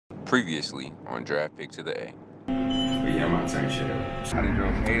Previously on Draft Pick to the A. But yeah, I'm not saying shit up. I done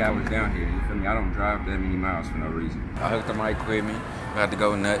drove 8 hours down here, you feel me? I don't drive that many miles for no reason. I hooked the mic with me. I had to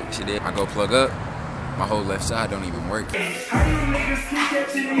go nut. She did. I go plug up. My whole left side don't even work. We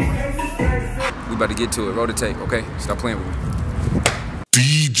about to get to it. Roll the tape, okay? Stop playing with me.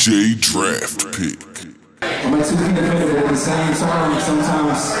 DJ Draft Pick. I'm like 2 feet defender, but at the same time,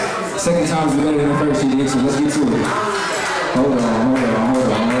 sometimes second time's better than the first you did, so let's get to it. Hold on.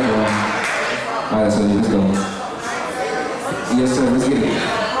 Alright, so let's go. Yes, sir, let's get it.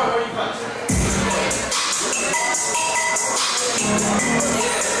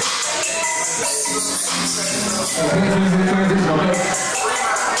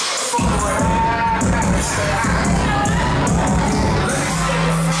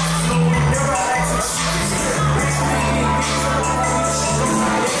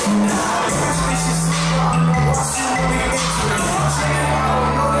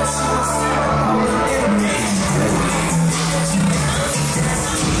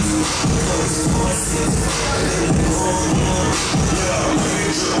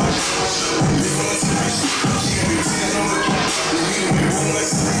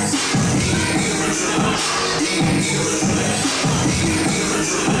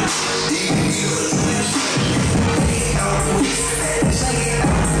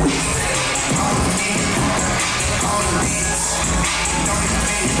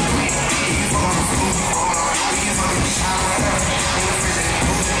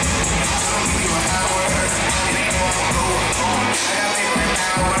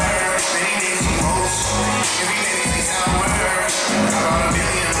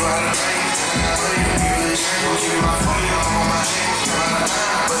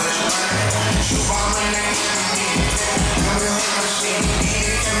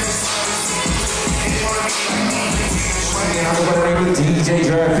 DJ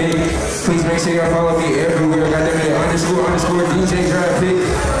Draft Pick. Please make sure y'all follow me everywhere. Goddamn it, __ DJ Draft Pick.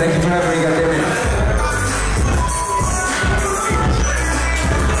 Thank you for having me. Goddamn it.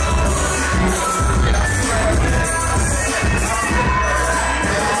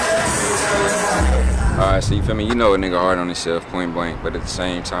 Alright, so you feel me? You know a nigga hard on himself, point blank. But at the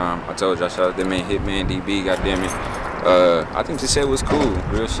same time, I told y'all, shout out to man Hitman DB. Goddamn it. I think this set was cool.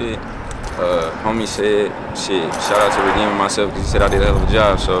 Real shit. Homie said, shit, shout out to redeeming myself because he said I did a hell of a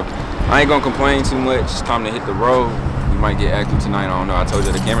job. So I ain't gonna complain too much. It's time to hit the road. We might get active tonight. I don't know. I told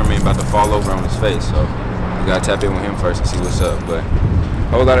you the cameraman about to fall over on his face. So we gotta tap in with him first and see what's up. But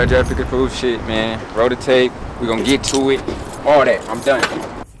whole lot of draft pick approved shit, man. Roll the tape. We gonna get to it. All that. I'm done.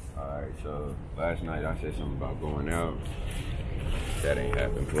 Alright, so last night I said something about going out. That ain't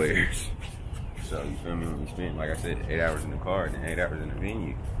happened, players. So you feel me? We spent, like I said, 8 hours in the car and then 8 hours in the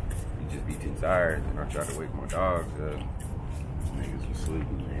venue. Just be too tired, and I tried to wake my dogs up. Niggas was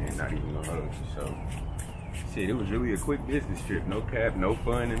sleeping, man, not even gonna hold you. So, shit, it was really a quick business trip. No cap, no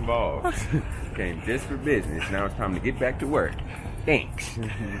fun involved. Came just for business. Now it's time to get back to work. Thanks.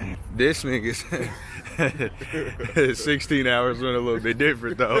 This nigga's 16 hours went a little bit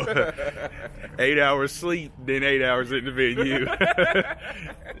different though. 8 hours sleep, then 8 hours in the venue.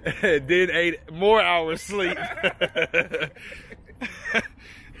 Then 8 more hours sleep.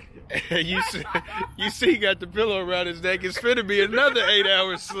 You see he got the pillow around his neck. It's finna be another 8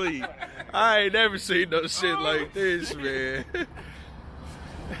 hours sleep. I ain't never seen no shit like this, man.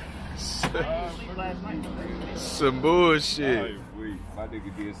 Some bullshit. My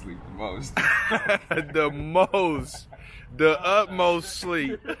nigga did sleep the most. The utmost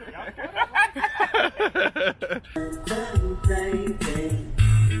sleep.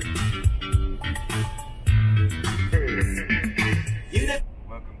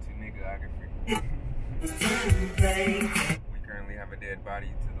 We currently have a dead body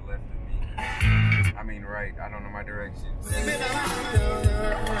to the left of me. I mean right, I don't know my direction.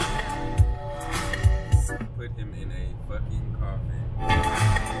 Put him in a fucking coffin.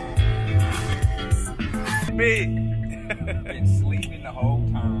 Big. Been sleeping the whole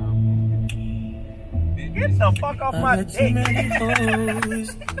time. Get the fuck off my dick.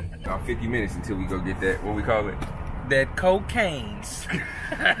 About 50 minutes until we go get that, what we call it? That cocaine. Screwed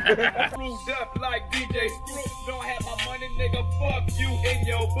up like DJ Screw. Don't have my money, nigga. Fuck you in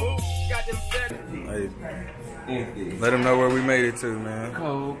your booth. Got them Hey, let them know where we made it to, man.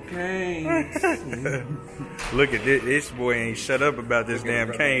 Cocaine. Look at this. This boy ain't shut up about this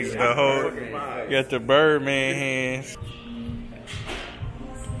damn canes. The whole got the Birdman hands.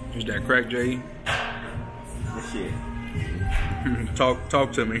 Is that crack, J? This shit.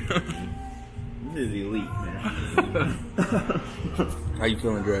 Talk to me. This is elite, man. How you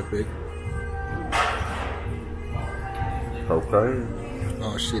feeling, draft pick? Okay.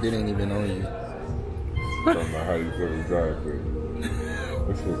 Oh shit, it ain't even on you. Talking about how you feel in drive through.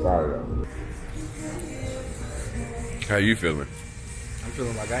 This shit fire though. How you feeling? I'm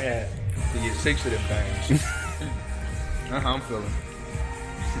feeling like I had to get 6 of them things. That's how I'm feeling.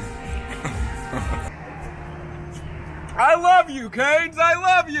 I love you, Canes. I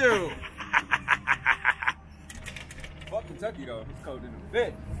love you. Fuck Kentucky though. It's cold in the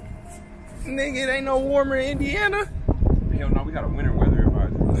bit. Nigga, it ain't no warmer in Indiana. Hell no, we got a winter weather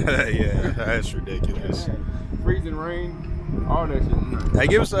advisory. Yeah, that's ridiculous. Freezing rain, all that shit. Hey,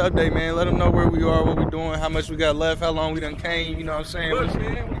 give us an update, man. Let them know where we are, what we doing, how much we got left, how long we done came. You know what I'm saying? Look,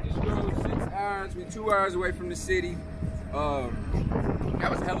 man, we just drove 6 hours. We 2 hours away from the city. That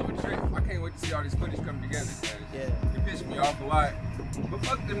was a hell of a trip. I can't wait to see all this footage come together. Yeah. It pissed me off a lot. But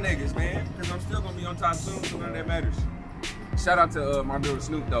fuck them niggas, man. Because I'm still going to be on top soon, so none of that matters. Shout out to my girl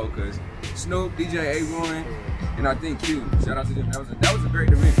Snoop, though, because Snoop, DJ A1, and I think Q. Shout out to them. That was a great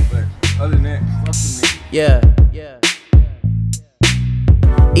event, but other than that, fuck them niggas. Yeah.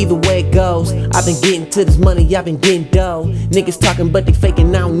 Either way it goes, I've been getting to this money, I've been getting dough. Niggas talking but they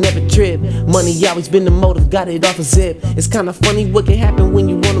faking, I don't never trip. Money always been the motive, got it off a zip. It's kinda funny what can happen when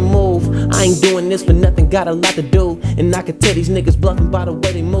you wanna move. I ain't doing this for nothing, got a lot to do. And I can tell these niggas bluffing by the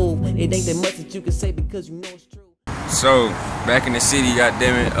way they move. It ain't that much that you can say because you know it's true. So, back in the city,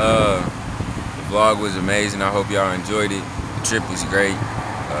 goddammit, the vlog was amazing. I hope y'all enjoyed it. The trip was great.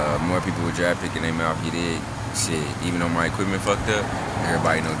 More people were draft picking their mouth, you did. Shit, even though my equipment fucked up,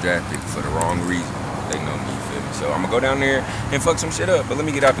 everybody know draft pick for the wrong reason. They know me, you feel me? So I'm gonna go down there and fuck some shit up. But let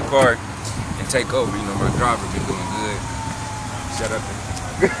me get out the car and take over. You know, my driver been doing good.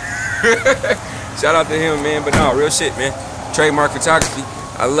 Shout out to him, man. But no, real shit, man. Treydmark photography.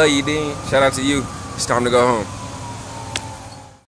 I love you, Dean. Shout out to you. It's time to go home.